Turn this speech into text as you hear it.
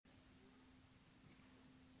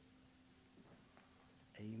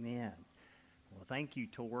thank you,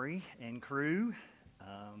 Tori and crew.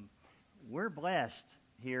 We're blessed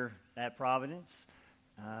here at Providence.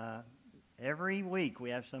 Every week we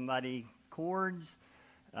have somebody chords,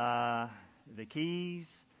 the keys,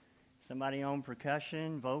 somebody on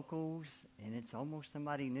percussion, vocals, and it's almost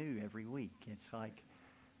somebody new every week. It's like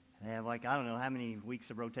they have I don't know how many weeks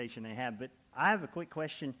of rotation they have, but I have a quick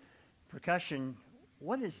question. Percussion,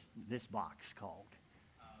 what is this box called?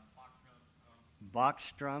 Box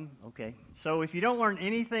drum. Okay. So if you don't learn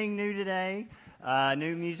anything new today,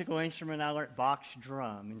 new musical instrument, I learned box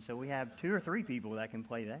drum. And so we have 2 or 3 people that can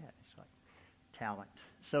play that. It's like talent.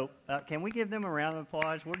 So can we give them a round of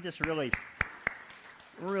applause? We're just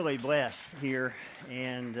really blessed here.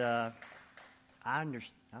 And I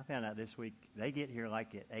found out this week they get here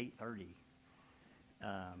like at 8:30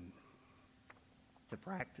 to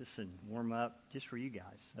practice and warm up just for you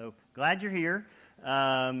guys. So glad you're here.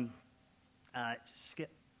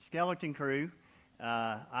 Skeleton crew.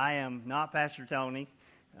 I am not Pastor Tony.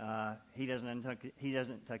 He doesn't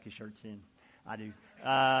tuck his shirts in. I do.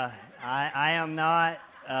 I am not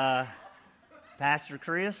Pastor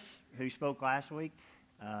Chris, who spoke last week.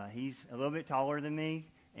 He's a little bit taller than me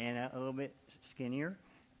and a little bit skinnier.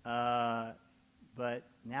 But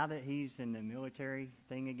now that he's in the military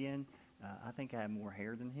thing again, I think I have more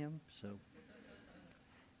hair than him. So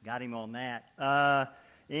got him on that.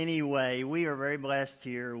 Anyway, we are very blessed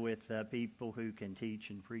here with people who can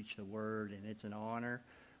teach and preach the Word, and it's an honor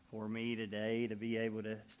for me today to be able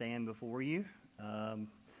to stand before you.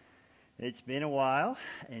 It's been a while,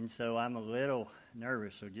 and so I'm a little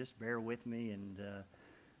nervous, so just bear with me, and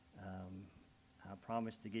I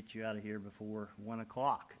promise to get you out of here before 1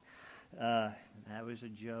 o'clock. That was a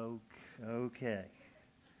joke. Okay.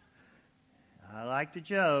 I like to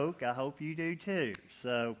joke. I hope you do too.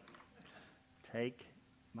 So take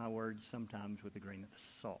my words sometimes with a grain of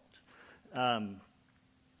salt.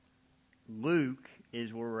 Luke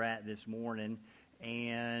is where we're at this morning,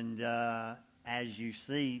 and as you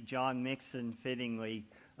see, John Mixon fittingly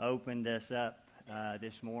opened us up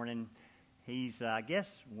this morning. He's, I guess,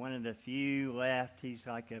 one of the few left. His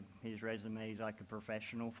resume is like a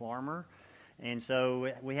professional farmer, and so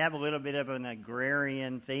we have a little bit of an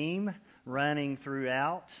agrarian theme running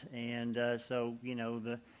throughout, and so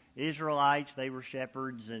the Israelites, they were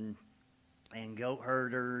shepherds and goat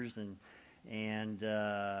herders and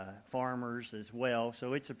farmers as well.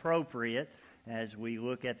 So it's appropriate as we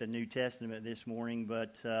look at the New Testament this morning.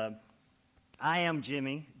 But I am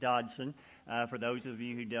Jimmy Dodson. For those of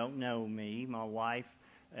you who don't know me, my wife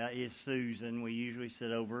is Susan. We usually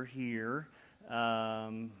sit over here.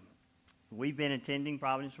 We've been attending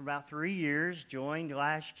Providence for about 3 years, joined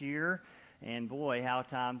last year, and boy, how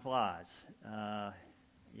time flies.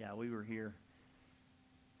 Yeah, we were here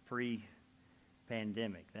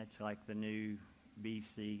pre-pandemic. That's like the new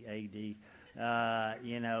BC, AD.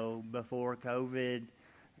 Before COVID,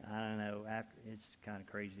 I don't know. After, it's kind of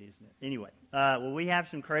crazy, isn't it? Anyway, well, we have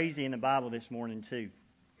some crazy in the Bible this morning too.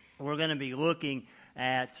 We're going to be looking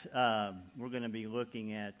at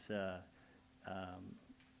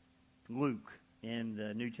Luke in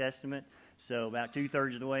the New Testament. So about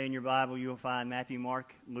 2/3 of the way in your Bible, you'll find Matthew,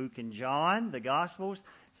 Mark, Luke, and John, the Gospels.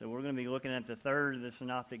 So we're going to be looking at the third of the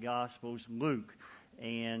Synoptic Gospels, Luke.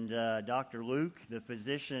 And Dr. Luke, the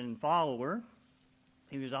physician follower,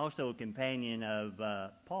 he was also a companion of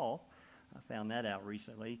Paul. I found that out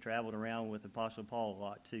recently. He traveled around with Apostle Paul a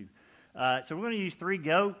lot too. So we're going to use 3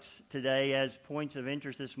 goats today as points of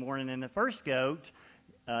interest this morning. And the first goat,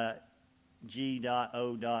 G.O.A.T.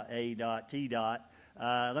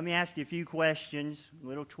 Let me ask you a few questions, a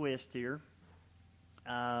little twist here.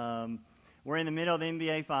 We're in the middle of the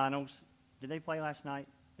NBA Finals. Did they play last night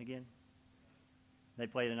again? They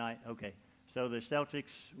play tonight? Okay. So the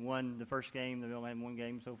Celtics won the first game. They've only had 1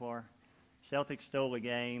 game so far. Celtics stole a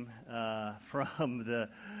game from the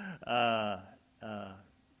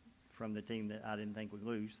team that I didn't think would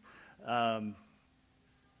lose.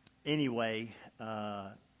 Anyway,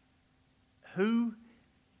 who,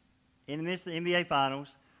 in the midst of the NBA Finals,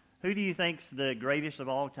 who do you think's the greatest of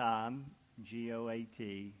all time?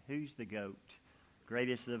 G-O-A-T. Who's the GOAT?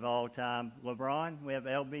 Greatest of all time. LeBron? We have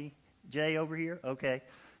LBJ over here? Okay.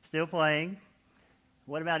 Still playing.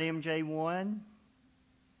 What about MJ1?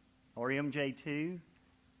 Or MJ2?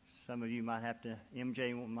 Some of you might have to,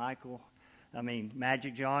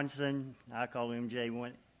 Magic Johnson. I call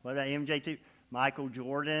MJ1. What about MJ2? Michael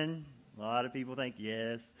Jordan. A lot of people think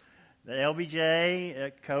yes. The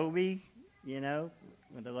LBJ, Kobe,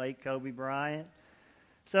 with the late Kobe Bryant.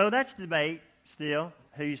 So that's the debate still.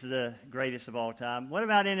 Who's the greatest of all time? What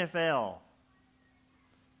about NFL?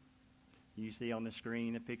 You see on the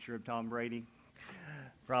screen a picture of Tom Brady.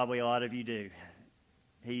 Probably a lot of you do.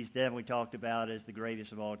 He's definitely talked about as the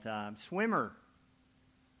greatest of all time. Swimmer.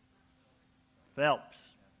 Phelps.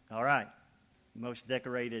 All right. Most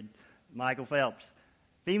decorated, Michael Phelps.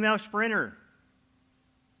 Female sprinter.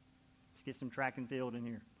 Let's get some track and field in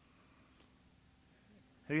here.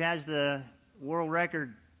 Who has the world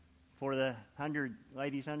record for the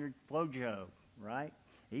ladies 100? FloJo, right?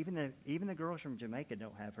 Even the girls from Jamaica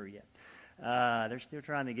don't have her yet. They're still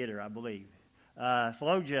trying to get her, I believe.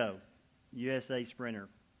 FloJo, USA sprinter,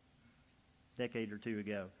 decade or two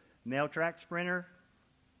ago. Male track sprinter.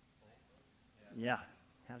 Yeah.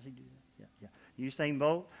 How's he do that? Yeah. Usain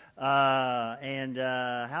Bolt. And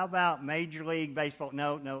how about Major League Baseball?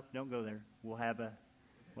 No, don't go there. We'll have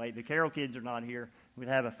the Carroll kids are not here. We'd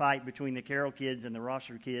have a fight between the Carroll kids and the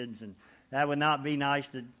Rosser kids, and that would not be nice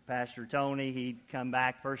to Pastor Tony. He'd come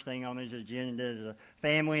back, first thing on his agenda is a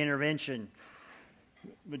family intervention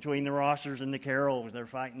between the Rossers and the Carrolls. They're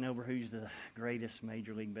fighting over who's the greatest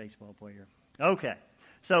Major League Baseball player. Okay,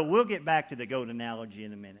 so we'll get back to the goat analogy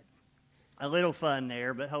in a minute. A little fun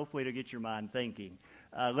there, but hopefully it'll get your mind thinking.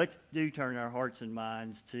 Let's turn our hearts and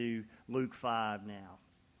minds to Luke 5 now.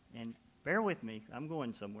 And bear with me, I'm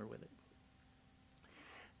going somewhere with it.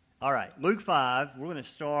 All right, Luke 5, we're going to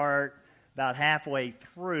start about halfway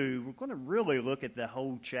through. We're going to really look at the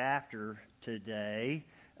whole chapter today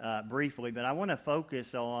briefly, but I want to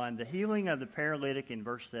focus on the healing of the paralytic in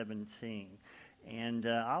verse 17. And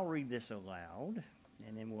I'll read this aloud,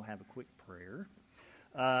 and then we'll have a quick prayer.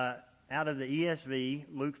 Out of the ESV,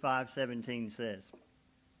 Luke 5:17 says,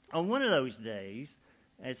 "On one of those days,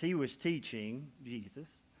 as he was teaching, Jesus,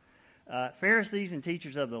 Pharisees and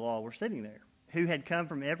teachers of the law were sitting there, who had come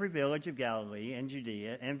from every village of Galilee and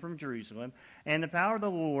Judea and from Jerusalem, and the power of the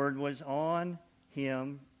Lord was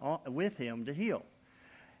with him to heal.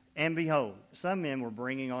 And behold, some men were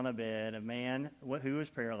bringing on a bed a man who was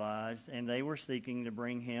paralyzed, and they were seeking to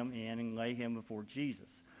bring him in and lay him before Jesus.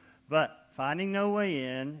 But finding no way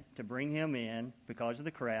in to bring him in because of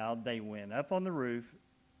the crowd, they went up on the roof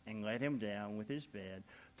and let him down with his bed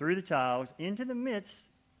through the tiles into the midst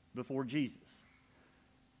before Jesus.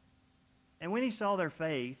 And when he saw their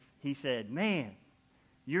faith, he said, 'Man,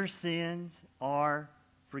 your sins are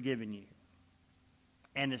forgiven you.'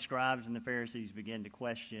 And the scribes and the Pharisees began to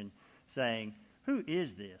question, saying, 'Who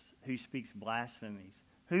is this who speaks blasphemies?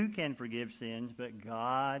 Who can forgive sins but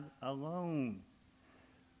God alone?'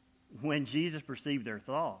 When Jesus perceived their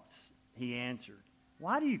thoughts, he answered,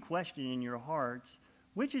 'Why do you question in your hearts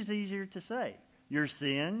which is easier to say, your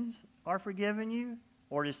sins are forgiven you,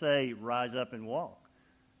 or to say, rise up and walk?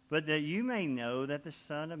 But that you may know that the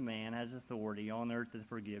Son of Man has authority on earth to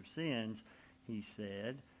forgive sins,' he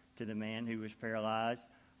said to the man who was paralyzed,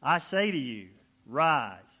 'I say to you,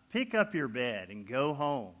 rise, pick up your bed, and go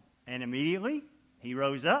home.' And immediately he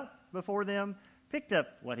rose up before them, picked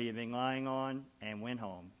up what he had been lying on, and went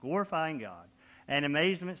home, glorifying God. And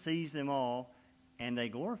amazement seized them all, and they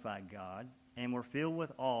glorified God, and were filled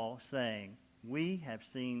with awe, saying, 'We have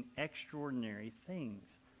seen extraordinary things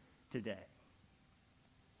today.'"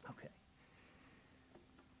 Okay.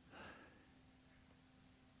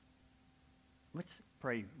 Let's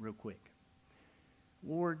pray real quick.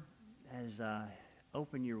 Lord, as I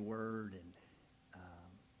open your word and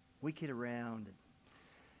we get around and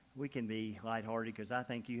we can be lighthearted, because I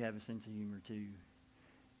think you have a sense of humor too.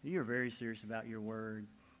 You're very serious about your word.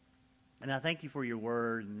 And I thank you for your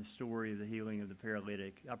word and the story of the healing of the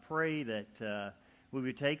paralytic. I pray that we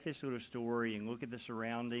would take this little story and look at the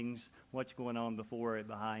surroundings, what's going on before it,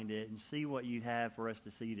 behind it, and see what you have for us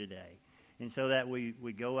to see today. And so that we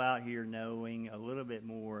go out here knowing a little bit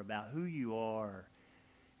more about who you are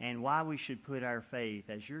and why we should put our faith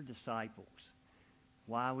as your disciples,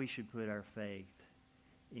 why we should put our faith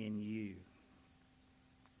in you.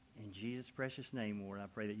 In Jesus' precious name, Lord, I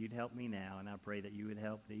pray that you'd help me now, and I pray that you would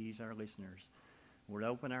help these, our listeners. Lord,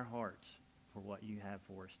 open our hearts for what you have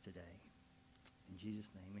for us today. In Jesus'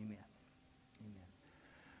 name,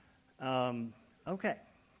 amen. Okay.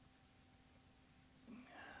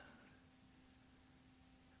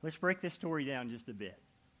 Let's break this story down just a bit.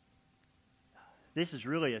 This is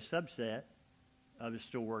really a subset of a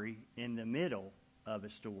story in the middle of a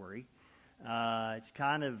story. It's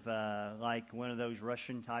kind of like one of those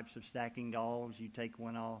Russian types of stacking dolls. You take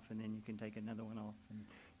one off, and then you can take another one off, and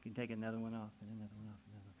you can take another one off, and another one off,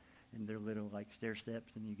 and they're little like stair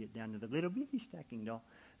steps, and you get down to the little bitty stacking doll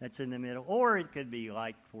that's in the middle. Or it could be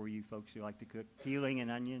like, for you folks who like to cook, peeling an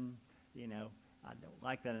onion. You know, I don't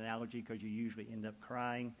like that analogy because you usually end up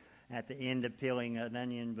crying at the end of peeling an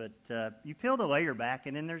onion, but you peel the layer back,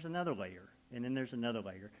 and then there's another layer, and then there's another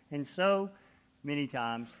layer. And so many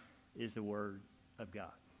times is the Word of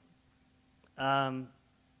God. When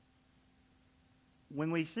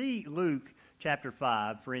we see Luke chapter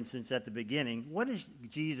 5, for instance, at the beginning, what is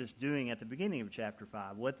Jesus doing at the beginning of chapter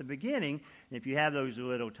 5? Well, at the beginning, if you have those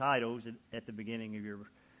little titles at the beginning of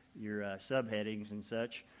your subheadings and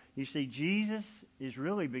such, you see Jesus is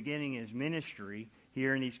really beginning his ministry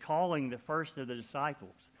here, and he's calling the first of the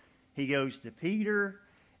disciples. He goes to Peter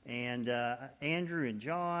and Andrew and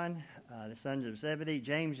John, the sons of Zebedee,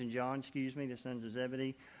 James and John, the sons of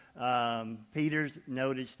Zebedee. Peter's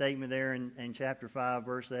noted statement there in chapter 5,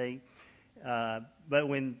 verse 8. But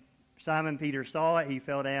when Simon Peter saw it, he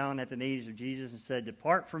fell down at the knees of Jesus and said,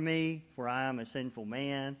 "Depart from me, for I am a sinful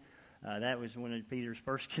man." That was one of Peter's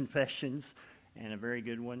first confessions, and a very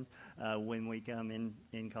good one when we come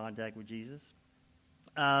in contact with Jesus.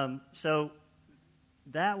 So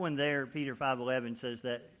that one there, Peter 5:11, says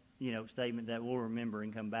that statement that we'll remember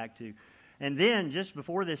and come back to. And then just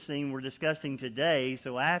before this scene we're discussing today,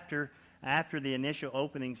 so after the initial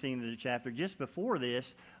opening scene of the chapter, just before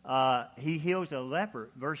this, he heals a leper.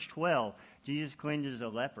 Verse 12, Jesus cleanses a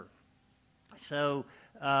leper. So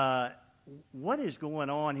what is going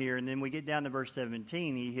on here? And then we get down to verse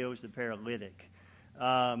 17, he heals the paralytic.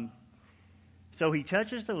 So he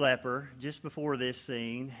touches the leper just before this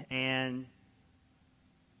scene, and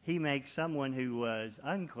he makes someone who was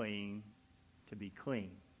unclean to be clean.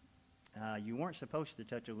 You weren't supposed to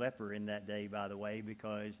touch a leper in that day, by the way,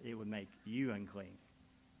 because it would make you unclean.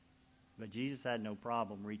 But Jesus had no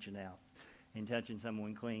problem reaching out and touching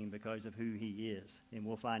someone clean because of who he is. And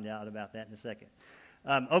we'll find out about that in a second.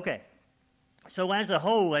 Okay. So as a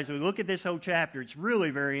whole, as we look at this whole chapter, it's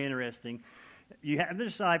really very interesting. You have the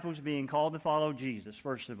disciples being called to follow Jesus,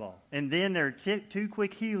 first of all. And then there are two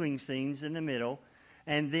quick healing scenes in the middle.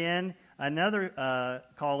 And then another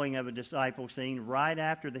calling of a disciple scene right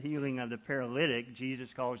after the healing of the paralytic.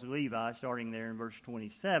 Jesus calls Levi, starting there in verse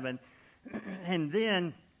 27. And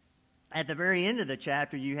then at the very end of the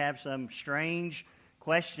chapter, you have some strange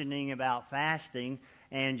questioning about fasting.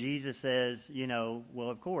 And Jesus says, well,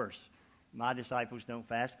 of course, my disciples don't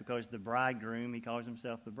fast because the bridegroom, he calls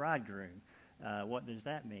himself the bridegroom. What does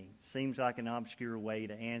that mean? Seems like an obscure way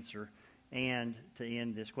to answer and to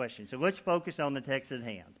end this question. So let's focus on the text at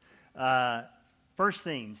hand. First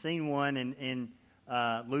scene 1 in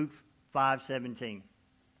Luke 5:17.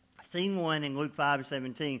 Scene 1 in Luke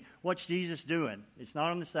 5:17. What's Jesus doing? It's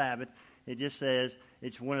not on the Sabbath. It just says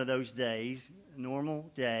it's one of those days, normal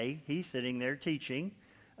day. He's sitting there teaching,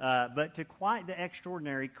 but to quite the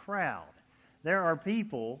extraordinary crowd. There are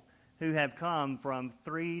people who have come from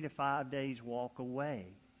 3 to 5 days walk away.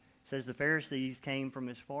 It says the Pharisees came from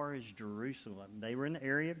as far as Jerusalem. They were in the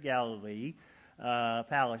area of Galilee,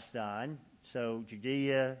 Palestine, so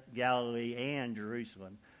Judea, Galilee, and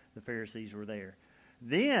Jerusalem. The Pharisees were there.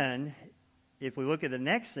 Then, if we look at the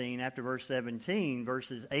next scene after verse 17,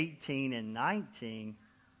 verses 18 and 19,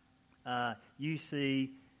 you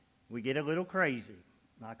see we get a little crazy.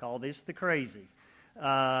 I call this the crazy.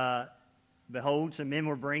 Behold, some men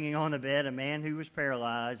were bringing on a bed a man who was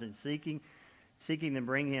paralyzed and seeking to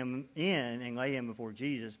bring him in and lay him before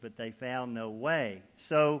Jesus, but they found no way.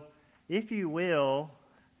 So, if you will,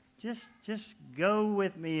 just go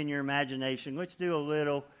with me in your imagination. Let's do a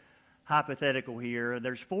little hypothetical here.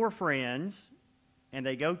 There's 4 friends, and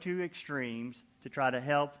they go to extremes to try to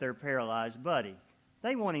help their paralyzed buddy.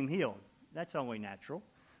 They want him healed. That's only natural.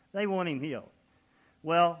 They want him healed.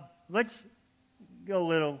 Well, let's go a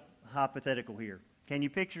little hypothetical here. Can you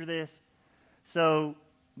picture this? So,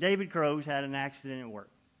 David Crow's had an accident at work.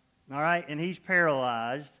 All right? And he's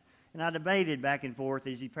paralyzed. And I debated back and forth,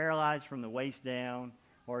 is he paralyzed from the waist down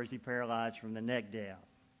or is he paralyzed from the neck down?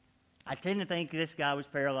 I tend to think this guy was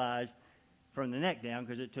paralyzed from the neck down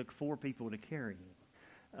because it took 4 people to carry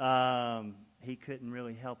him. He couldn't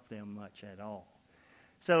really help them much at all.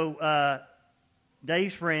 So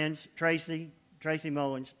Dave's friends, Tracy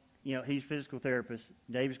Mullins, he's a physical therapist.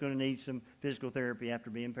 Dave's going to need some physical therapy after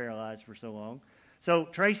being paralyzed for so long. So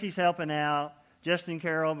Tracy's helping out. Justin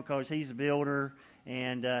Carroll, because he's a builder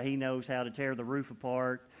and he knows how to tear the roof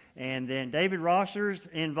apart. And then David Rosser's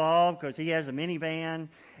involved because he has a minivan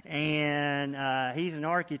and he's an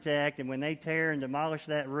architect. And when they tear and demolish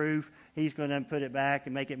that roof, he's going to put it back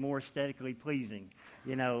and make it more aesthetically pleasing.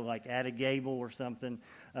 Like add a gable or something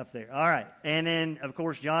up there. All right. And then, of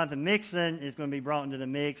course, Jonathan Mixon is going to be brought into the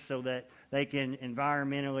mix so that they can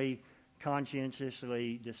environmentally,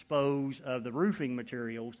 conscientiously dispose of the roofing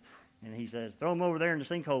materials. And he says, throw them over there in the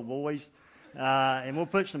sinkhole, boys. And we'll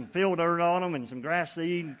put some field dirt on them and some grass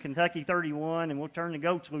seed, Kentucky 31, and we'll turn the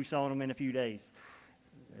goats loose on them in a few days.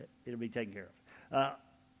 It'll be taken care of.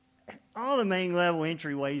 All the main level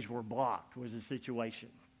entryways were blocked was the situation.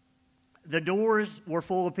 The doors were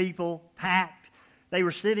full of people, packed. They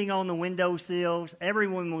were sitting on the windowsills.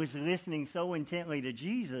 Everyone was listening so intently to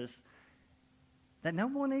Jesus that no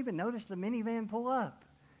one even noticed the minivan pull up.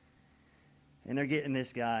 And they're getting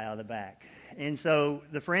this guy out of the back. And so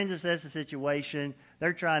the friends assess the situation.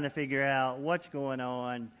 They're trying to figure out what's going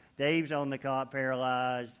on. Dave's on the cot,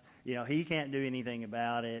 paralyzed. He can't do anything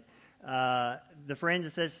about it. The friends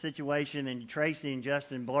assess the situation, and Tracy and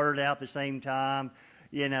Justin blurted out at the same time,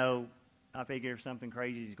 I figure if something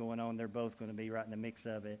crazy is going on, they're both going to be right in the mix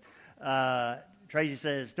of it. Tracy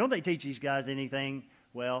says, don't they teach these guys anything?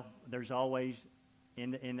 Well, there's always,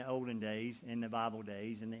 in the olden days, in the Bible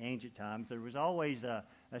days, in the ancient times, there was always a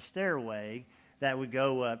stairway that would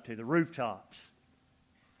go up to the rooftops,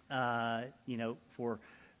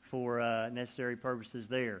 for necessary purposes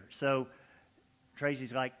there. So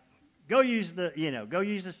Tracy's like, go use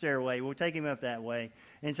the stairway. We'll take him up that way.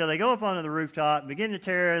 And so they go up onto the rooftop, begin to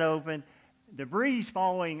tear it open. Debris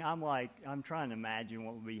falling. I'm trying to imagine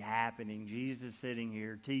what would be happening. Jesus is sitting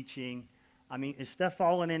here teaching. Is stuff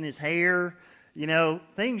falling in his hair?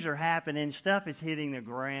 Things are happening. Stuff is hitting the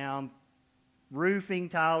ground. Roofing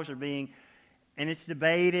tiles are being, and it's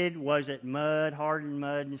debated, was it mud, hardened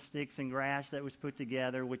mud and sticks and grass that was put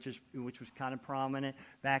together, which was kind of prominent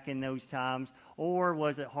back in those times, or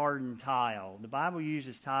was it hardened tile? The Bible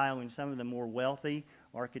uses tile, and some of the more wealthy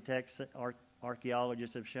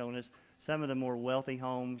archaeologists have shown us, some of the more wealthy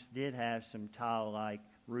homes did have some tile-like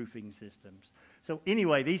roofing systems. So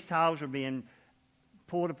anyway, these tiles are being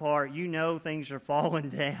pulled apart. Things are falling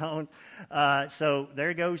down. So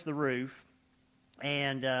there goes the roof.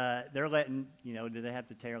 And they're letting, do they have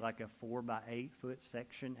to tear like a 4 by 8 foot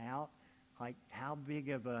section out? Like, how big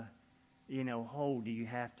of a, hole do you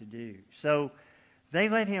have to do? So they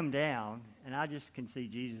let him down, and I just can see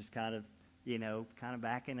Jesus kind of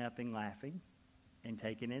backing up and laughing and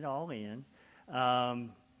taking it all in. But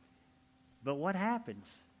what happens?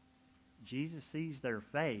 Jesus sees their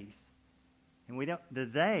faith, and the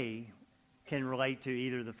they can relate to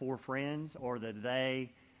either the 4 friends, or the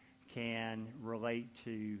they can relate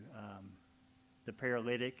to the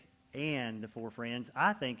paralytic and the 4 friends.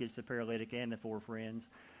 I think it's the paralytic and the 4 friends.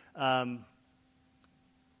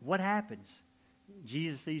 What happens?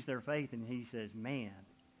 Jesus sees their faith, and he says, man,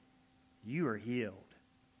 you are healed.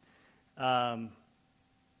 But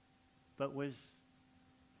was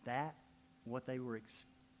that what they were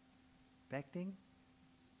expecting?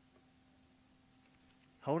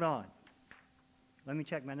 Hold on. Let me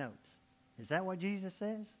check my notes. Is that what Jesus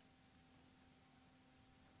says?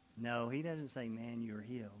 No, he doesn't say, man, you're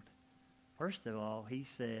healed. First of all, he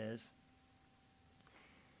says,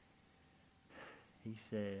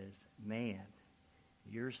 man,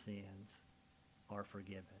 your sins are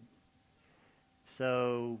forgiven.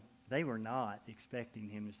 So they were not expecting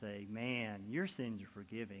him to say, man, your sins are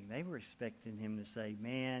forgiven. They were expecting him to say,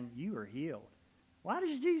 man, you are healed. Why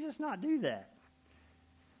does Jesus not do that?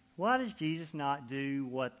 Why does Jesus not do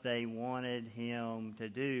what they wanted him to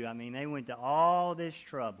do? They went to all this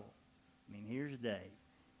trouble. Here's Dave.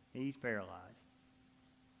 He's paralyzed.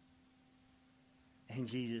 And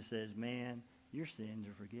Jesus says, man, your sins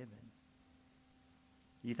are forgiven.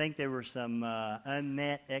 You think there were some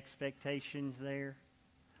unmet expectations there?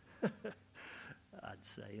 I'd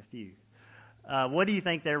say a few. What do you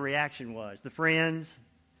think their reaction was? The friends?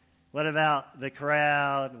 What about the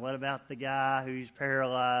crowd? What about the guy who's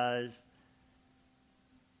paralyzed?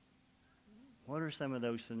 What are some of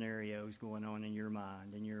those scenarios going on in your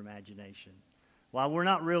mind, in your imagination? Well, we're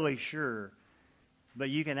not really sure, but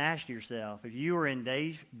you can ask yourself, if you were in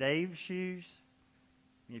Dave's shoes,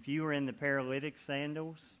 if you were in the paralytic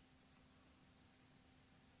sandals,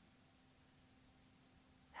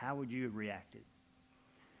 how would you have reacted?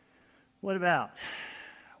 What about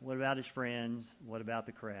his friends? What about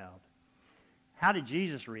the crowd? How did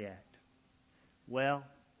Jesus react? Well,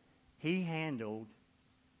 he handled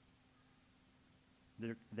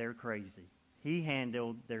their crazy. He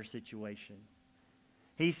handled their situation.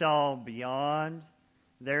 He saw beyond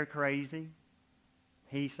their crazy.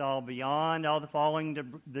 He saw beyond all the falling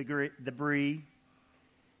debris.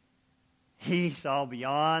 He saw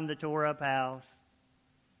beyond the tore up house.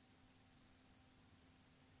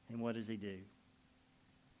 And what does he do?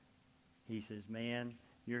 He says, man,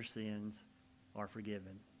 your sins are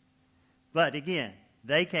forgiven. But again,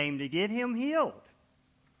 they came to get him healed.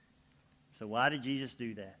 So why did Jesus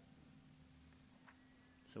do that?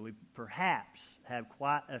 So we perhaps have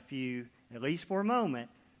quite a few, at least for a moment,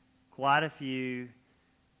 quite a few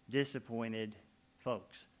disappointed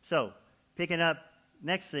folks. So, picking up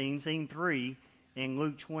next scene 3, in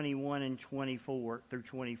Luke 21 and 24 through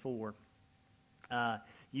 24,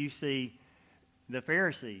 you see the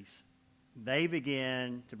Pharisees, they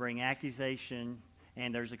begin to bring accusation,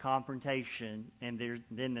 and there's a confrontation, and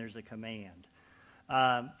then there's a command.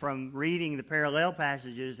 From reading the parallel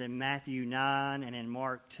passages in Matthew 9 and in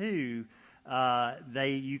Mark 2,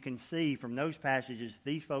 you can see from those passages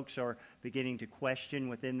these folks are beginning to question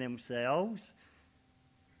within themselves.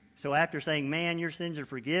 So after saying, man, your sins are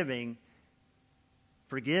forgiven,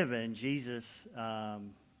 Jesus,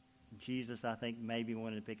 I think, maybe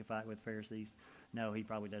wanted to pick a fight with the Pharisees. No, he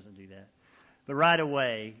probably doesn't do that. But right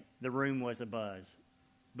away, the room was abuzz.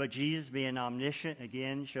 But Jesus, being omniscient,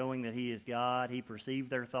 again, showing that he is God, he perceived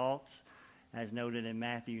their thoughts, as noted in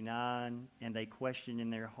Matthew 9, and they questioned in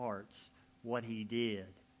their hearts what he did.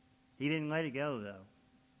 He didn't let it go, though.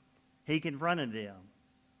 He confronted them.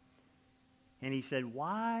 And he said,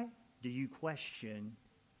 why do you question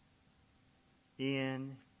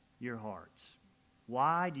in your hearts?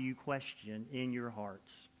 Why do you question in your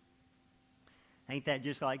hearts? Ain't that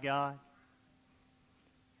just like God?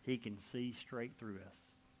 He can see straight through us.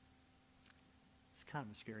 It's kind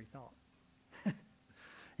of a scary thought.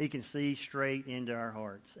 He can see straight into our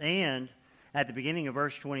hearts. And at the beginning of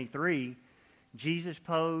verse 23, Jesus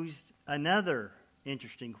posed another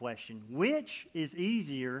interesting question. Which is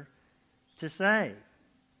easier to say?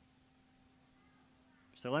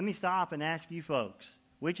 So let me stop and ask you folks,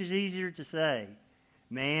 which is easier to say?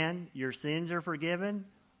 Man, your sins are forgiven,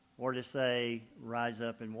 or to say, rise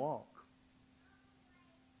up and walk?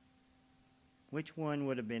 Which one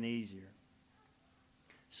would have been easier?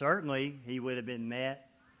 Certainly, he would have been met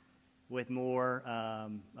with more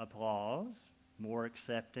applause, more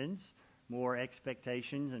acceptance, more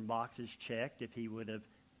expectations and boxes checked if he would have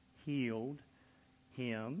healed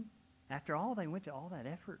him. After all, they went to all that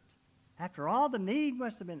effort. After all, the need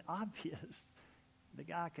must have been obvious. The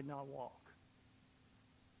guy could not walk.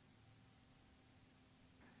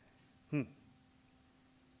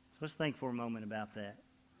 So let's think for a moment about that.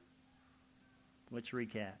 Let's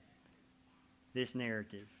recap this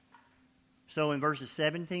narrative. So in verses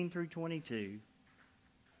 17 through 22,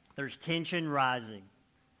 there's tension rising.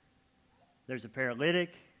 There's a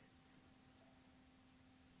paralytic.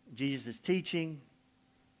 Jesus is teaching.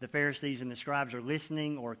 The Pharisees and the scribes are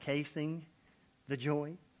listening or casing the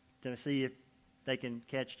joint to see if they can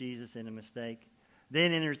catch Jesus in a mistake.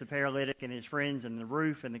 Then enters the paralytic and his friends and the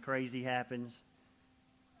roof, and the crazy happens.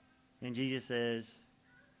 And Jesus says,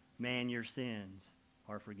 man, your sins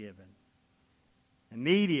are forgiven.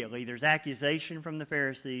 Immediately, there's accusation from the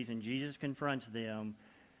Pharisees, and Jesus confronts them.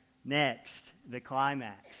 Next, the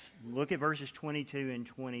climax. Look at verses 22 and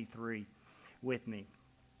 23 with me.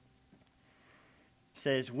 It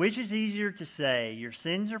says, which is easier to say, your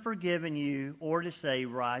sins are forgiven you, or to say,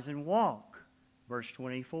 rise and walk? Verse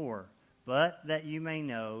 24, but that you may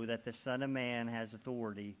know that the Son of Man has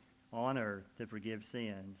authority on earth to forgive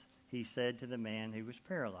sins, he said to the man who was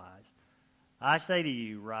paralyzed, I say to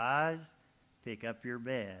you, rise, pick up your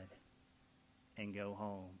bed, and go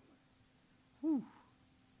home. Whew.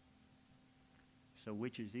 So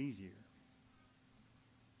which is easier?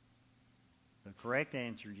 The correct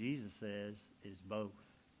answer, Jesus says, is both.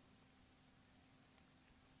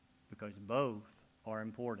 Because both are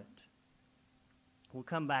important. We'll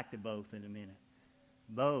come back to both in a minute.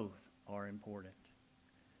 Both are important.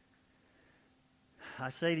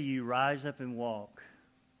 I say to you, rise up and walk.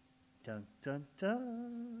 Dun, dun,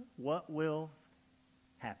 dun. What will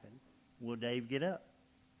happen? Will Dave get up?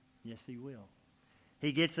 Yes, he will.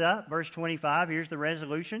 He gets up. Verse 25, here's the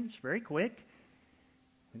resolution. It's very quick.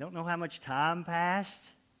 We don't know how much time passed,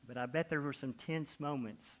 but I bet there were some tense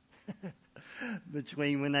moments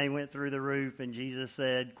between when they went through the roof and Jesus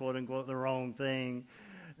said, quote unquote, the wrong thing.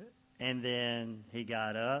 And then he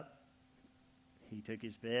got up, he took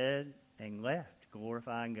his bed, and left,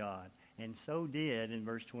 glorifying God. And so did, in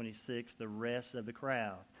verse 26, the rest of the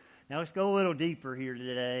crowd. Now let's go a little deeper here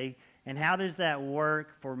today. And how does that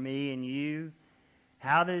work for me and you?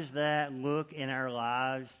 How does that look in our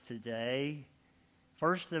lives today?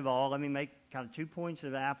 First of all, let me make kind of 2 points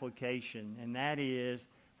of application. And that is,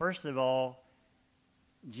 first of all,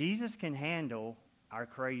 Jesus can handle our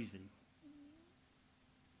crazy.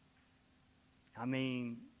 I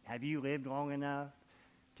mean, have you lived long enough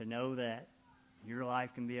to know that your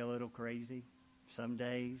life can be a little crazy? Some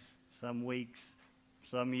days, some weeks,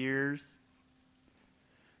 some years.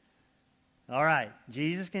 All right,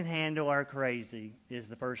 Jesus can handle our crazy is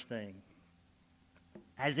the first thing.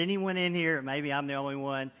 Has anyone in here, maybe I'm the only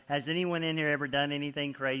one, has anyone in here ever done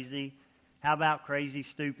anything crazy? How about crazy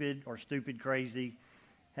stupid or stupid crazy?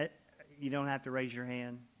 You don't have to raise your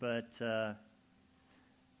hand, but are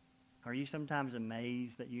you sometimes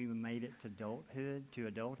amazed that you made it to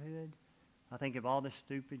adulthood? I think of all the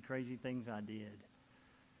stupid, crazy things I did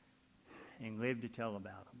and lived to tell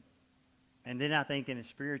about them. And then I think in a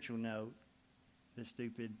spiritual note, the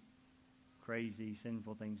stupid, crazy,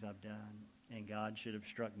 sinful things I've done, and God should have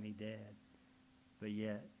struck me dead. But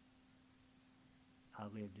yet, I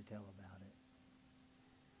live to tell about it.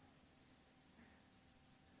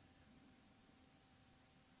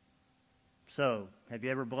 So, have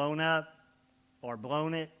you ever blown up or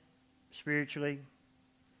blown it spiritually?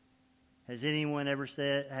 Has anyone ever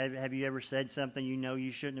said, have you ever said something you know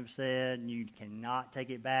you shouldn't have said and you cannot take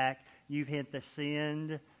it back? You've hit the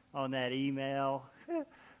send on that email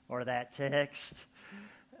or that text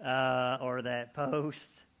or that post,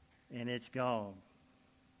 and it's gone.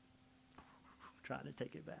 Trying to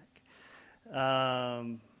take it back.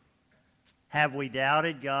 Have we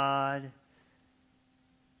doubted God?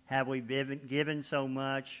 Have we given so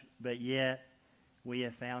much, but yet we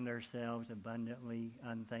have found ourselves abundantly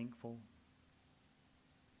unthankful?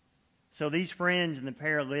 So these friends and the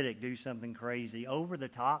paralytic do something crazy, over the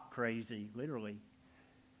top crazy, literally,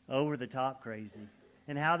 over the top crazy.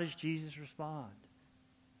 And how does Jesus respond?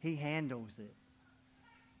 He handles it.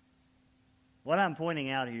 What I'm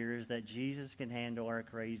pointing out here is that Jesus can handle our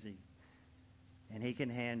crazy, and he can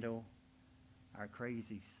handle our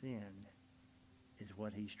crazy sin, is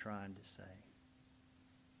what he's trying to say.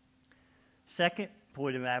 Second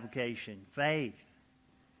point of application, faith.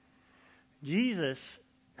 Jesus,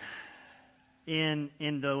 in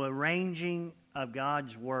the arranging of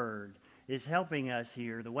God's Word, is helping us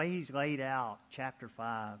here. The way he's laid out chapter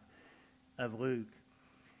 5 of Luke,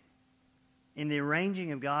 in the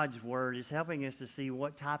arranging of God's Word, is helping us to see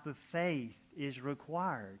what type of faith is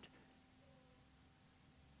required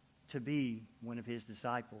to be one of his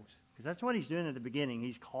disciples. Because that's what he's doing at the beginning.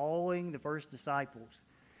 He's calling the first disciples.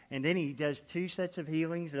 And then he does 2 sets of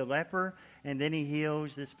healings, the leper, and then he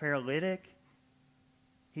heals this paralytic.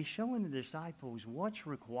 He's showing the disciples what's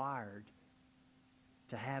required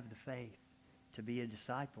to have the faith, to be a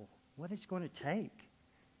disciple, what it's going to take.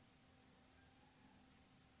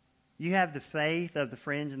 You have the faith of the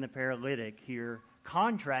friends and the paralytic here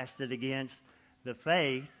contrasted against the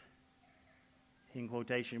faith, in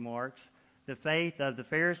quotation marks, the faith of the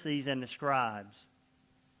Pharisees and the scribes.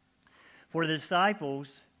 For the disciples,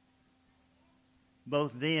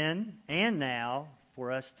 both then and now,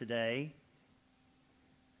 for us today,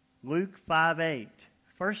 Luke 5:8.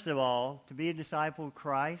 First of all, to be a disciple of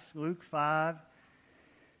Christ, Luke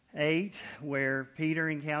 5:8, where Peter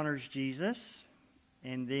encounters Jesus,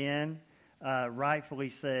 and then rightfully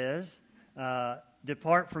says,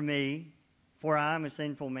 "Depart from me, for I am a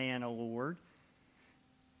sinful man, O Lord."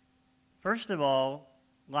 First of all,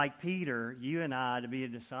 like Peter, you and I, to be a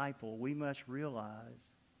disciple, we must realize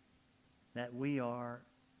that we are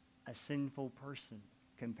a sinful person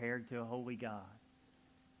compared to a holy God.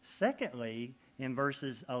 Secondly, in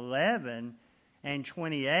verses 11 and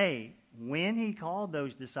 28, when he called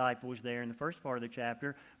those disciples there in the first part of the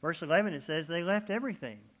chapter, verse 11, it says they left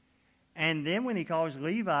everything. And then when he calls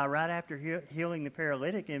Levi right after healing the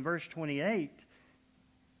paralytic in verse 28,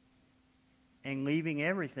 and leaving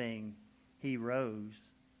everything, he rose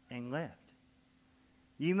and left.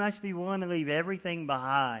 You must be willing to leave everything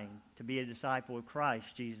behind to be a disciple of Christ,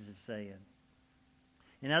 Jesus is saying.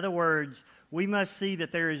 In other words, we must see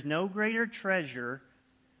that there is no greater treasure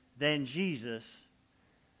than Jesus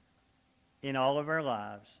in all of our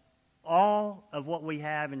lives. All of what we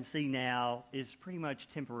have and see now is pretty much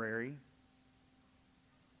temporary.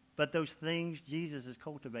 But those things Jesus is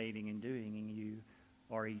cultivating and doing in you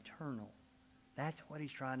are eternal. That's what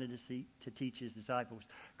he's trying to teach his disciples.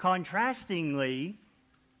 Contrastingly,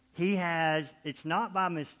 it's not by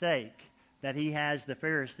mistake that he has the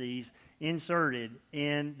Pharisees inserted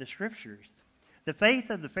in the Scriptures. The faith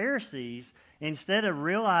of the Pharisees, instead of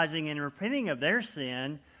realizing and repenting of their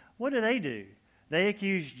sin, what do? They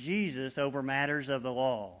accuse Jesus over matters of the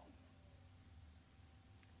law.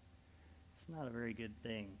 It's not a very good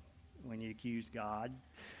thing when you accuse God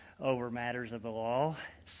over matters of the law.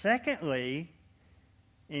 Secondly,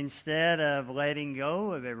 instead of letting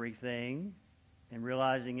go of everything and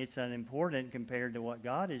realizing it's unimportant compared to what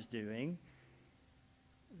God is doing,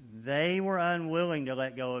 they were unwilling to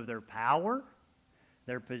let go of their power,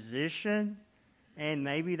 their position, and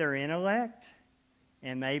maybe their intellect,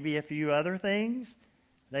 and maybe a few other things.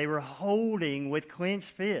 They were holding with clenched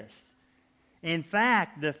fists. In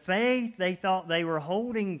fact, the faith they thought they were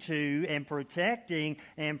holding to and protecting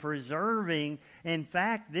and preserving, in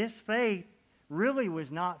fact, this faith really was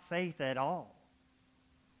not faith at all.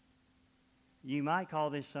 You might call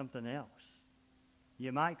this something else.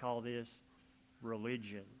 You might call this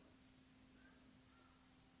religion.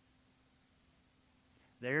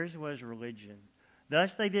 Theirs was religion.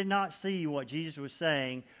 Thus they did not see what Jesus was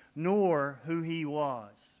saying, nor who he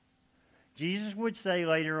was. Jesus would say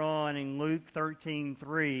later on in Luke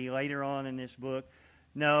 13:3, later on in this book,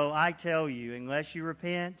 "No, I tell you, unless you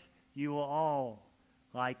repent, you will all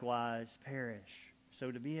likewise perish."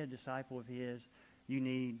 So to be a disciple of his, you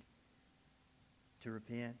need to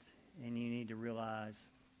repent, and you need to realize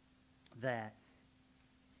that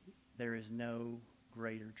there is no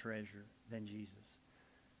greater treasure than Jesus.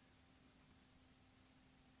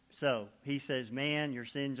 So, he says, man, your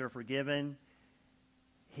sins are forgiven.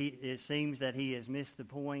 It seems that he has missed the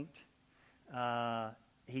point.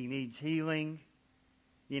 He needs healing.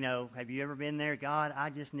 Have you ever been there? God,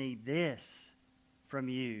 I just need this from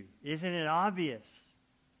you. Isn't it obvious?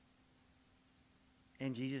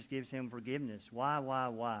 And Jesus gives him forgiveness. Why?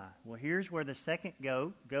 Well, here's where the second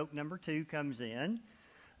goat number 2, comes in.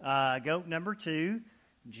 Goat number 2,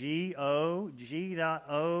 G.O.A.T.N.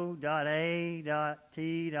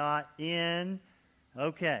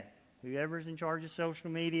 Okay, whoever's in charge of social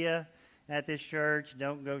media at this church,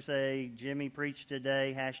 don't go say, Jimmy preached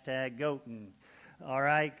today, #Goatin. All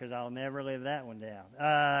right, because I'll never live that one down.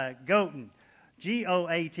 Goatin,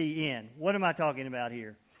 G-O-A-T-N. What am I talking about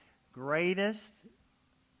here? Greatest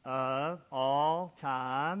of all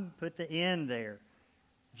time. Put the N there.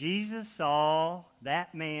 Jesus saw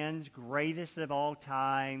that man's greatest of all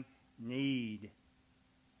time need.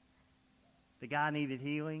 The guy needed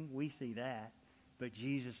healing. We see that. But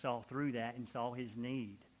Jesus saw through that and saw his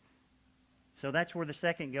need. So that's where the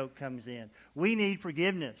second goat comes in. We need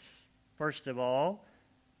forgiveness, first of all,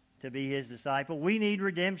 to be his disciple. We need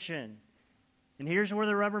redemption. And here's where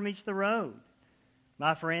the rubber meets the road.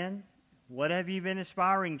 My friend, what have you been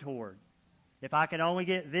aspiring toward? If I could only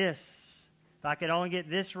get this, if I could only get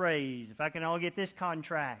this raise, if I could only get this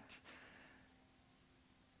contract,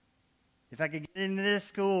 if I could get into this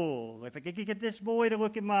school, if I could get this boy to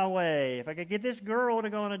look at my way, if I could get this girl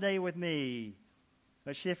to go on a date with me.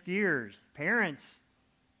 Let's shift gears. Parents,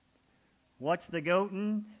 what's the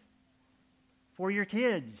goatin for your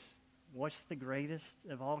kids? What's the greatest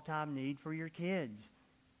of all time need for your kids?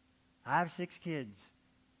 I have 6 kids.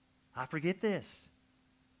 I forget this.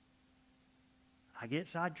 I get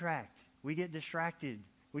sidetracked. We get distracted.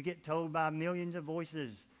 We get told by millions of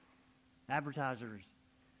voices, advertisers,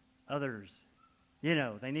 others.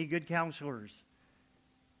 They need good counselors.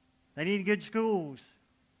 They need good schools.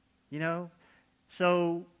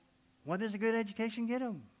 So what does a good education get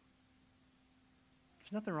them?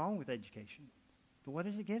 There's nothing wrong with education. But what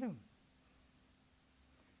does it get them?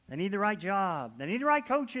 They need the right job. They need the right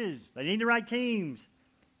coaches. They need the right teams.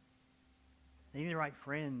 They need the right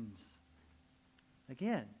friends.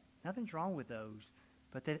 Again, nothing's wrong with those.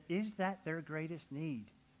 But is that their greatest need?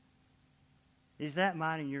 Is that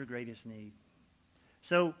mine and your greatest need?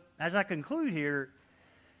 So, as I conclude here,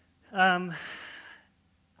 let's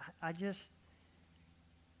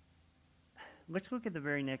look at the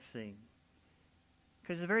very next scene.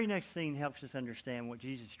 Because the very next scene helps us understand what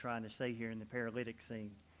Jesus is trying to say here in the paralytic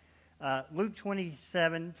scene. Luke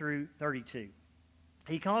 27 through 32.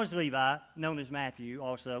 He calls Levi, known as Matthew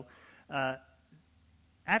also.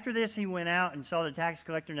 After this, he went out and saw the tax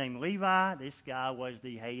collector named Levi. This guy was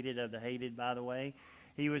the hated of the hated, by the way.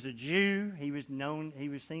 He was a Jew. He was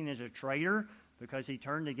seen as a traitor because he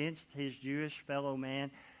turned against his Jewish fellow man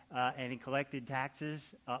and he collected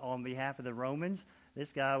taxes on behalf of the Romans. This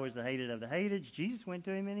guy was the hated of the hated. Jesus went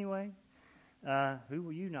to him anyway. Who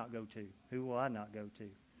will you not go to? Who will I not go to?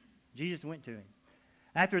 Jesus went to him.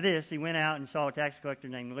 After this, he went out and saw a tax collector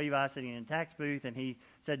named Levi sitting in a tax booth, and he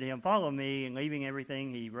said to him, "Follow me." And leaving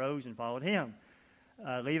everything, he rose and followed him.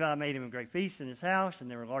 Levi made him a great feast in his house,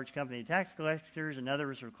 and there were a large company of tax collectors and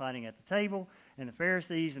others reclining at the table. And the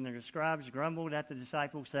Pharisees and the scribes grumbled at the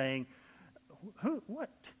disciples, saying,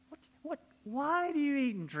 Why do you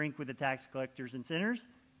eat and drink with the tax collectors and sinners?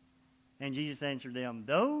 And Jesus answered them,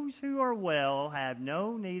 "Those who are well have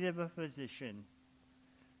no need of a physician,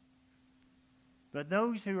 but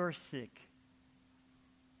those who are sick.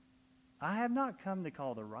 I have not come to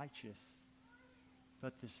call the righteous,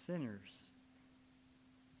 but the sinners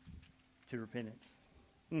to repentance."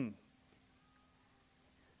 Do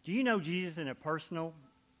you know Jesus in a personal,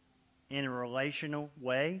 in a relational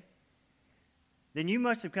way? Then you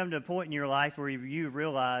must have come to a point in your life where you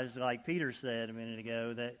realize, like Peter said a minute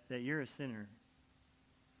ago, that you're a sinner.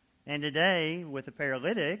 And today, with the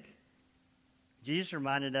paralytic, Jesus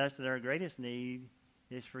reminded us that our greatest need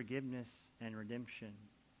is forgiveness and redemption.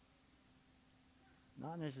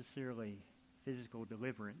 Not necessarily physical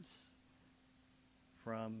deliverance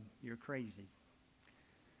from you're crazy.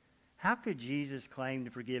 How could Jesus claim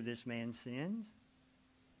to forgive this man's sins?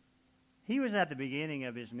 He was at the beginning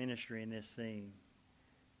of his ministry in this scene.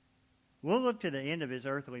 We'll look to the end of his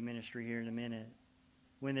earthly ministry here in a minute,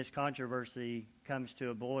 when this controversy comes to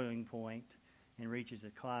a boiling point and reaches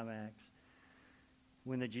a climax,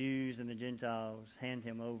 when the Jews and the Gentiles hand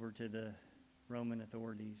him over to the Roman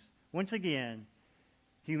authorities. Once again,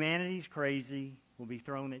 humanity's crazy will be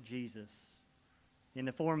thrown at Jesus in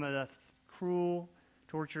the form of a cruel,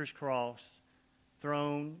 torturous cross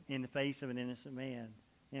thrown in the face of an innocent man.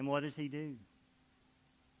 And what does he do?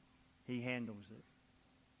 He handles it.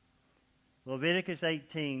 Leviticus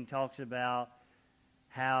 18 talks about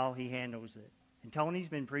how he handles it. And Tony's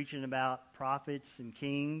been preaching about prophets and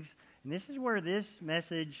kings. And this is where this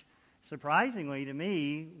message, surprisingly to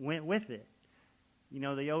me, went with it. You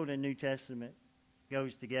know, the Old and New Testament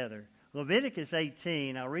goes together. Leviticus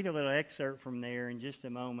 18, I'll read a little excerpt from there in just a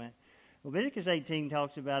moment. Leviticus 18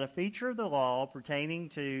 talks about a feature of the law pertaining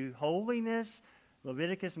to holiness.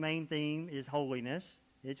 Leviticus' main theme is holiness.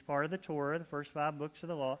 It's part of the Torah, the first 5 books of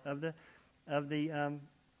the law of the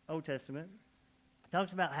Old Testament. It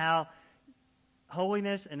talks about how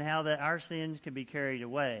holiness and how that our sins can be carried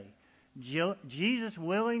away. Jesus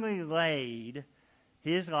willingly laid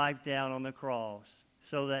his life down on the cross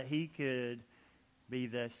so that he could be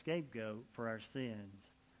the scapegoat for our sins.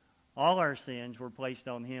 All our sins were placed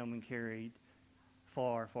on him and carried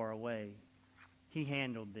far, far away. He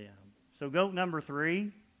handled them. So goat number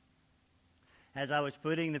 3, as I was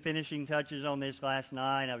putting the finishing touches on this last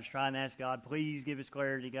night, I was trying to ask God, please give us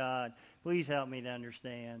clarity, God. Please help me to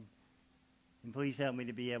understand. And please help me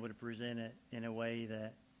to be able to present it in a way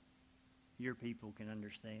that your people can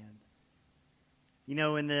understand. You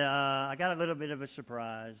know, I got a little bit of a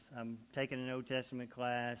surprise. I'm taking an Old Testament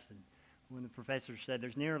class, and when the professor said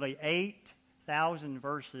there's nearly 8,000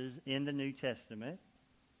 verses in the New Testament,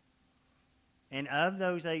 and of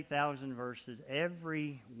those 8,000 verses,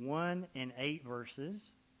 every 1 in 8 verses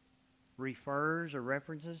refers or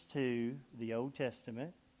references to the Old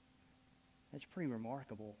Testament. That's pretty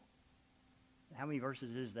remarkable. How many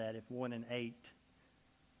verses is that if 1 in 8?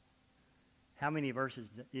 How many verses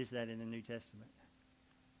is that in the New Testament?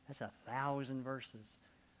 That's 1,000 verses.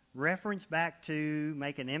 Reference back to,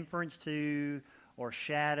 make an inference to, or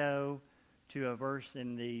shadow to a verse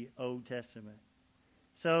in the Old Testament.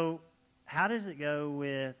 So, how does it go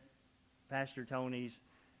with Pastor Tony's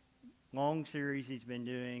long series he's been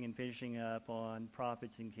doing and finishing up on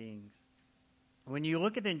prophets and kings? When you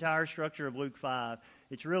look at the entire structure of Luke 5,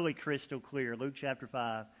 it's really crystal clear. Luke chapter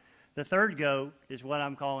 5. The third goat is what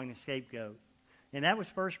I'm calling the scapegoat. And that was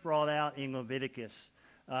first brought out in Leviticus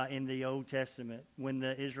in the Old Testament when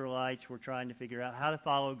the Israelites were trying to figure out how to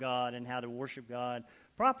follow God and how to worship God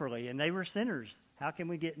properly. And they were sinners. How can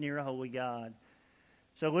we get near a holy God?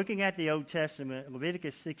 So looking at the Old Testament,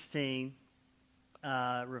 Leviticus 16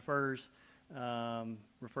 refers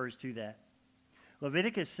to that.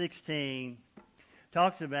 Leviticus 16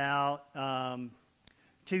 talks about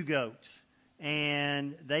 2 goats.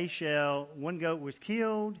 And one goat was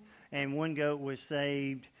killed, and one goat was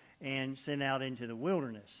saved and sent out into the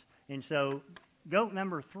wilderness. And so goat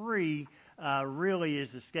number 3 really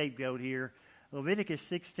is the scapegoat here. Leviticus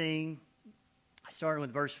 16, starting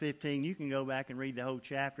with verse 15. You can go back and read the whole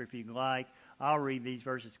chapter if you'd like. I'll read these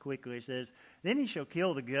verses quickly. It says, "Then he shall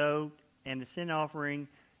kill the goat and the sin offering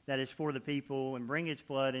that is for the people, and bring its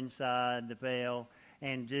blood inside the veil,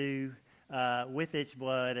 and do with its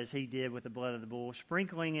blood as he did with the blood of the bull,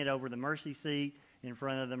 sprinkling it over the mercy seat in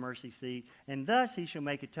front of the mercy seat. And thus he shall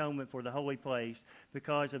make atonement for the holy place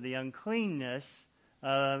because of the uncleanness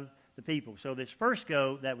of the people." So this first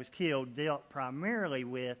goat that was killed dealt primarily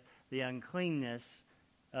with the uncleanness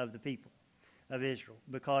of the people of Israel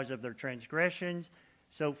because of their transgressions.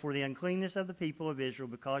 So for the uncleanness of the people of Israel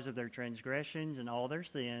because of their transgressions and all their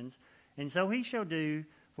sins. And so he shall do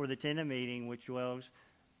for the tent of meeting which dwells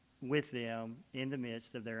with them in the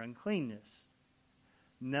midst of their uncleanness.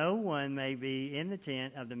 No one may be in the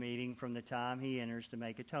tent of the meeting from the time he enters to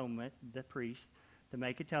make atonement, the priest, to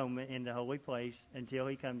make atonement in the holy place until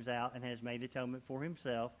he comes out and has made atonement for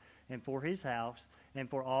himself and for his house and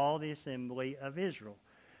for all the assembly of Israel.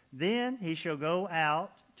 Then he shall go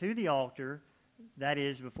out to the altar, that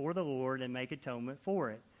is, before the Lord, and make atonement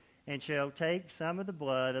for it, and shall take some of the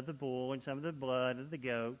blood of the bull and some of the blood of the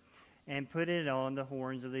goat, and put it on the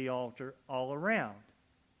horns of the altar all around.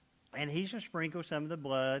 And he shall sprinkle some of the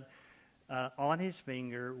blood on his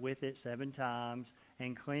finger with it 7 times,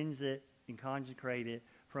 and cleanse it and consecrate it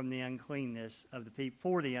from the uncleanness of the people,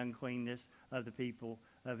 for the uncleanness of the people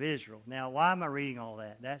of Israel. Now, why am I reading all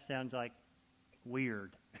that? That sounds like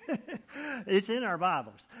weird. It's in our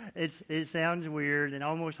Bibles. It sounds weird and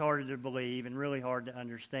almost hard to believe and really hard to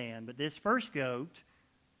understand. But this first goat,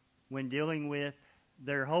 when dealing with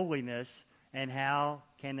their holiness and how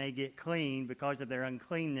can they get clean because of their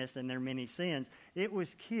uncleanness and their many sins, it was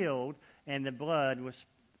killed and the blood was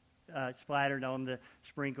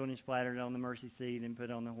sprinkled and splattered on the mercy seat and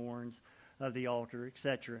put on the horns of the altar,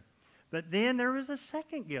 etc. But then there was a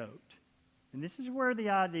second goat. And this is where the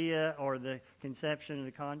idea or the conception of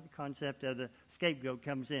the concept of the scapegoat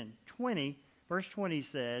comes in. Verse 20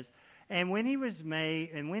 says, and when he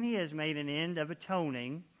has made an end of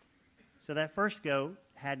atoning, so that first goat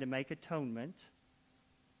had to make atonement.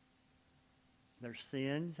 Their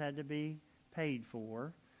sins had to be paid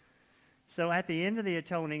for. So at the end of the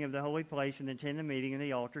atoning of the holy place and the tent of meeting and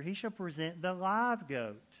the altar, he shall present the live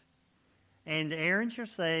goat. And Aaron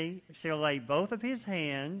shall lay both of his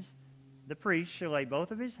hands, the priest shall lay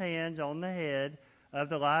both of his hands on the head of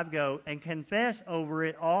the live goat and confess over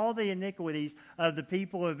it all the iniquities of the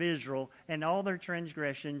people of Israel and all their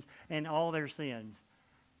transgressions and all their sins.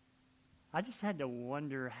 I just had to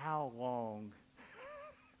wonder how long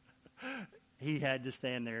he had to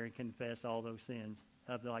stand there and confess all those sins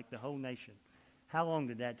of the whole nation. How long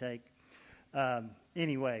did that take?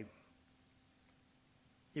 Anyway,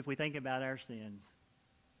 if we think about our sins,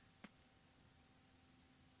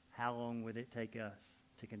 how long would it take us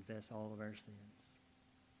to confess all of our sins?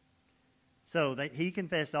 So he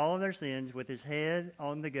confessed all of their sins with his head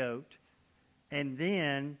on the goat, and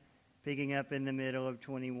then, picking up in the middle of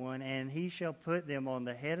 21, and he shall put them on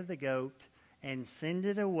the head of the goat and send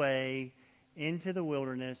it away into the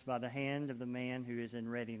wilderness by the hand of the man who is in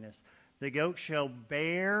readiness. The goat shall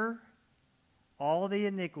bear all the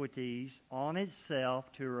iniquities on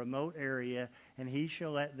itself to a remote area, and he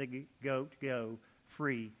shall let the goat go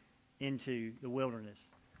free into the wilderness.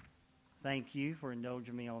 Thank you for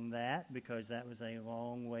indulging me on that, because that was a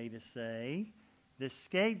long way to say. The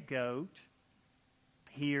scapegoat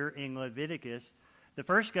here in Leviticus, the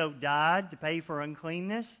first goat died to pay for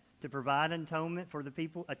uncleanness, to provide atonement for the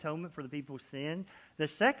people's sin. The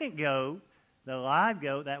second goat, the live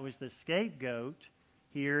goat, that was the scapegoat,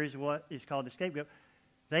 here is what is called the scapegoat.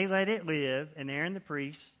 They let it live, and Aaron the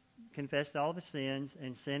priest confessed all the sins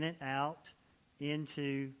and sent it out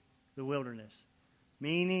into the wilderness.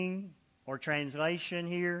 Meaning, or translation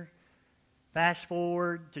here, fast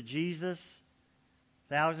forward to Jesus,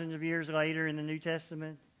 thousands of years later in the New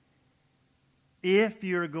Testament. If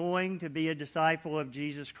you're going to be a disciple of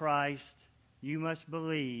Jesus Christ, you must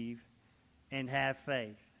believe and have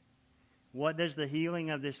faith. What does the healing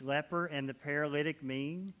of this leper and the paralytic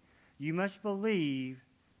mean? You must believe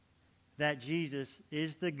that Jesus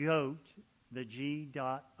is the goat, the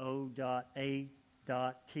G.O.A.T.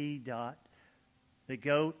 the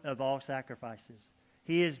goat of all sacrifices.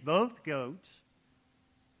 He is both goats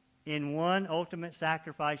in one ultimate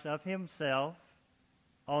sacrifice of himself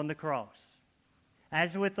on the cross.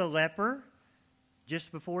 As with the leper,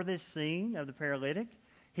 just before this scene of the paralytic,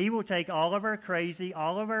 he will take all of our crazy,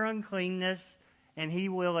 all of our uncleanness, and he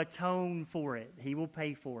will atone for it. He will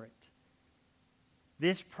pay for it.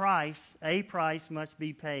 This price, a price must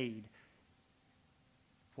be paid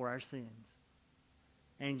for our sins.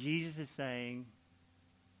 And Jesus is saying,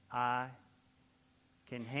 I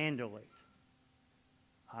can handle it.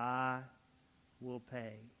 I will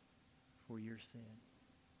pay for your sin.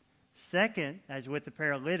 Second, as with the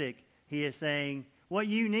paralytic, he is saying, what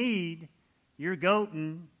you need, your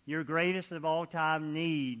goatin, your greatest of all time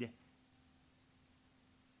need,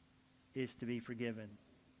 is to be forgiven,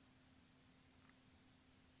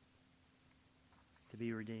 to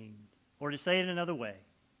be redeemed. Or to say it another way,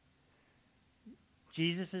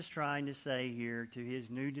 Jesus is trying to say here to his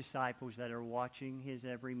new disciples that are watching his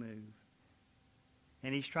every move,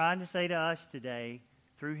 and he's trying to say to us today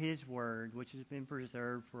through his word, which has been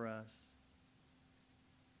preserved for us,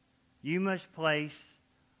 you must place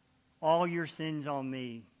all your sins on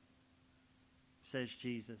me, says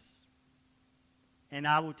Jesus, and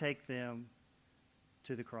I will take them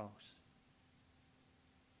to the cross.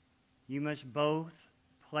 You must both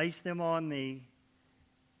place them on me,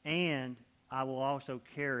 and I will also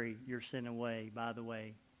carry your sin away. By the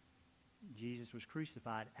way, Jesus was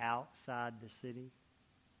crucified outside the city.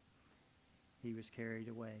 He was carried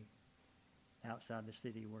away outside the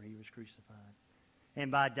city where he was crucified.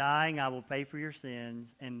 And by dying, I will pay for your sins.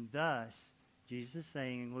 And thus, Jesus is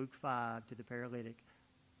saying in Luke 5 to the paralytic,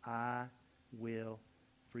 I will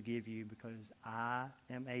forgive you because I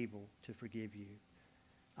am able to forgive you.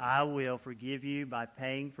 I will forgive you by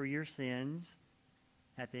paying for your sins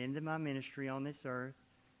at the end of my ministry on this earth,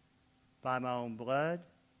 by my own blood,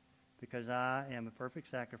 because I am a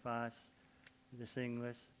perfect sacrifice, the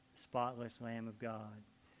sinless, spotless Lamb of God.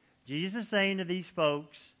 Jesus is saying to these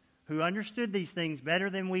folks who understood these things better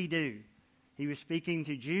than we do. He was speaking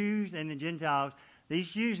to Jews and the Gentiles. These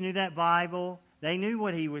Jews knew that Bible. They knew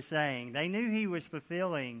what he was saying. They knew he was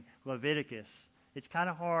fulfilling Leviticus. It's kind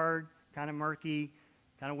of hard, kind of murky,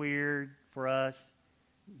 kind of weird for us.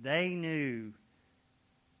 They knew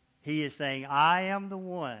he is saying, I am the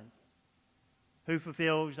one who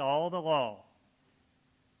fulfills all the law.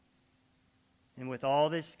 And with all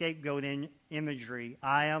this scapegoat imagery,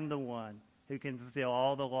 I am the one who can fulfill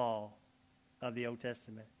all the law of the Old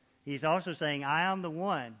Testament. He's also saying, I am the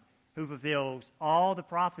one who fulfills all the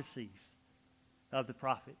prophecies of the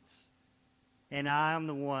prophets. And I am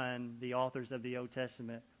the one the authors of the Old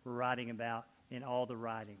Testament were writing about in all the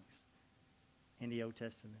writings in the Old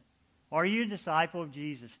Testament. Are you a disciple of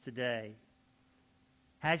Jesus today?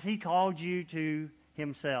 Has he called you to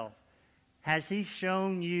himself? Has he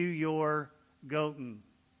shown you your goten,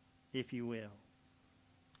 if you will?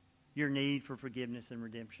 Your need for forgiveness and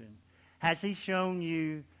redemption. Has he shown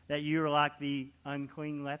you that you are like the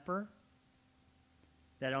unclean leper?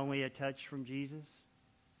 That only a touch from Jesus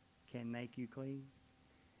can make you clean?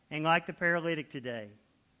 And like the paralytic today,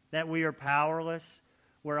 that we are powerless,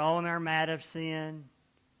 we're on our mat of sin,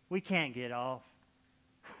 we can't get off.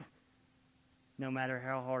 No matter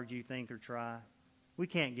how hard you think or try, we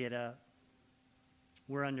can't get up.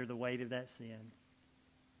 We're under the weight of that sin.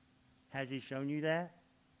 Has he shown you that?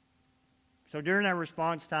 So during our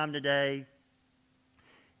response time today,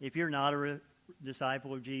 if you're not a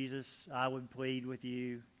disciple of Jesus, I would plead with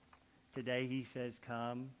you. Today he says,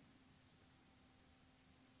 come.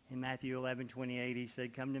 In Matthew 11:28, he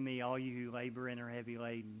said, come to me, all you who labor and are heavy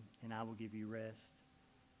laden, and I will give you rest.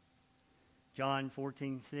 John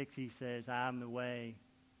 14:6, he says, I am the way,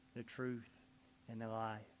 the truth, and the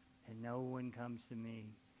life. And no one comes to me.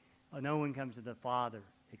 No one comes to the Father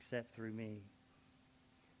except through me.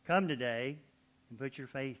 Come today and put your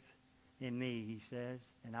faith in me, he says,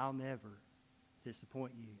 and I'll never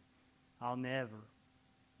disappoint you. I'll never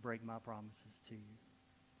break my promises to you.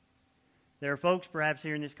 There are folks perhaps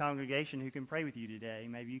here in this congregation who can pray with you today.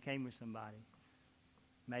 Maybe you came with somebody.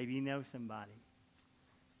 Maybe you know somebody.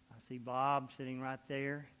 I see Bob sitting right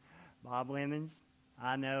there, Bob Lemons.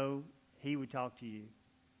 I know he would talk to you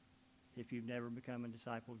if you've never become a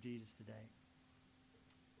disciple of Jesus today.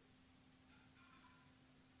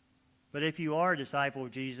 But if you are a disciple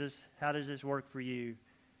of Jesus, how does this work for you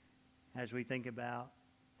as we think about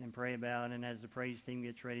and pray about and as the praise team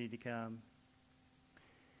gets ready to come?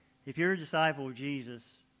 If you're a disciple of Jesus,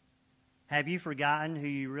 have you forgotten who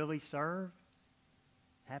you really serve?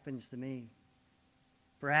 Happens to me.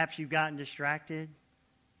 Perhaps you've gotten distracted.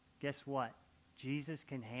 Guess what? Jesus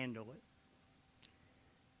can handle it.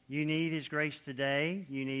 You need his grace today.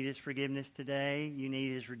 You need his forgiveness today. You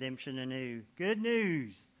need his redemption anew. Good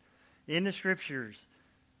news. In the Scriptures,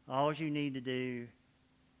 all you need to do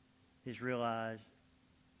is realize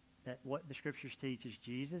that what the Scriptures teach is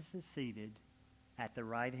Jesus is seated at the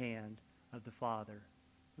right hand of the Father.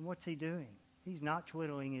 And what's he doing? He's not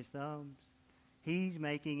twiddling his thumbs. He's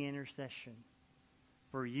making intercession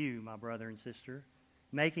for you, my brother and sister.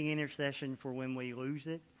 Making intercession for when we lose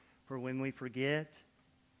it, for when we forget,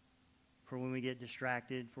 for when we get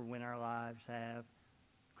distracted, for when our lives have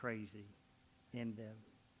crazy in them.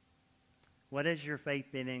 What has your faith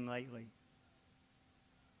been in lately?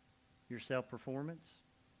 Your self-performance?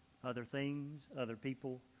 Other things? Other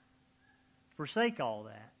people? Forsake all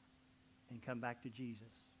that and come back to Jesus.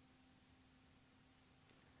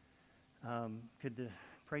 Could the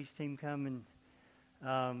praise team come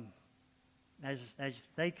and as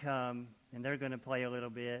they come and they're going to play a little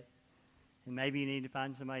bit, and maybe you need to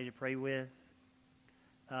find somebody to pray with.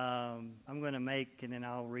 I'm going to make, and then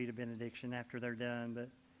I'll read a benediction after they're done, but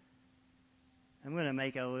I'm going to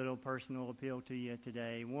make a little personal appeal to you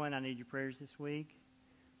today. One, I need your prayers this week.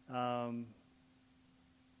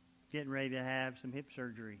 Getting ready to have some hip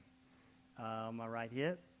surgery on my right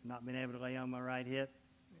hip. Not been able to lay on my right hip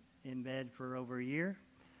in bed for over a year.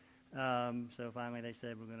 So finally they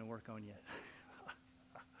said, we're going to work on you.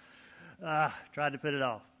 Tried to put it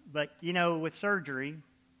off. But, you know, with surgery,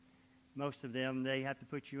 most of them, they have to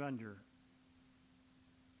put you under.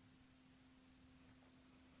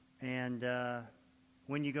 And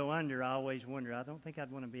when you go under, I always wonder, I don't think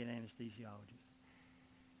I'd want to be an anesthesiologist.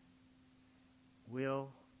 Will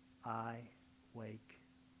I wake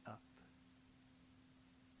up?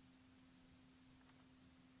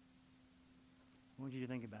 I want you to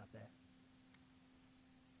think about that.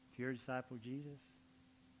 If you're a disciple of Jesus,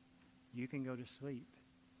 you can go to sleep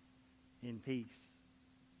in peace.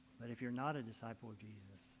 But But if you're not a disciple of Jesus,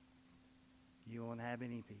 you won't have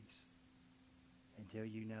any peace until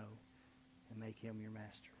you know and make him your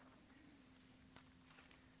master.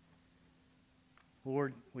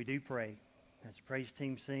 Lord, we do pray as the praise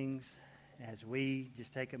team sings, as we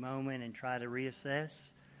just take a moment and try to reassess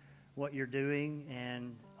what you're doing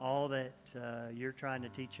and all that you're trying to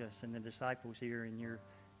teach us and the disciples here in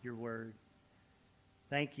your word.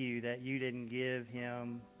 Thank you that you didn't give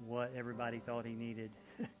him what everybody thought he needed.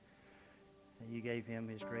 That you gave him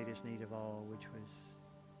his greatest need of all, which was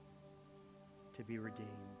to be redeemed.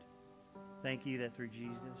 Thank you that through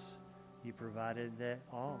Jesus, you provided that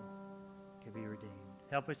all could be redeemed.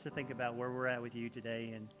 Help us to think about where we're at with you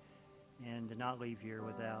today and to not leave here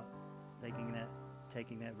without taking that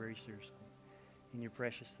very seriously. In your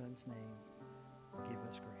precious Son's name, give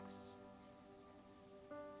us grace.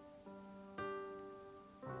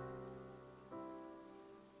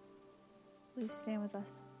 Please stand with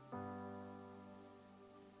us.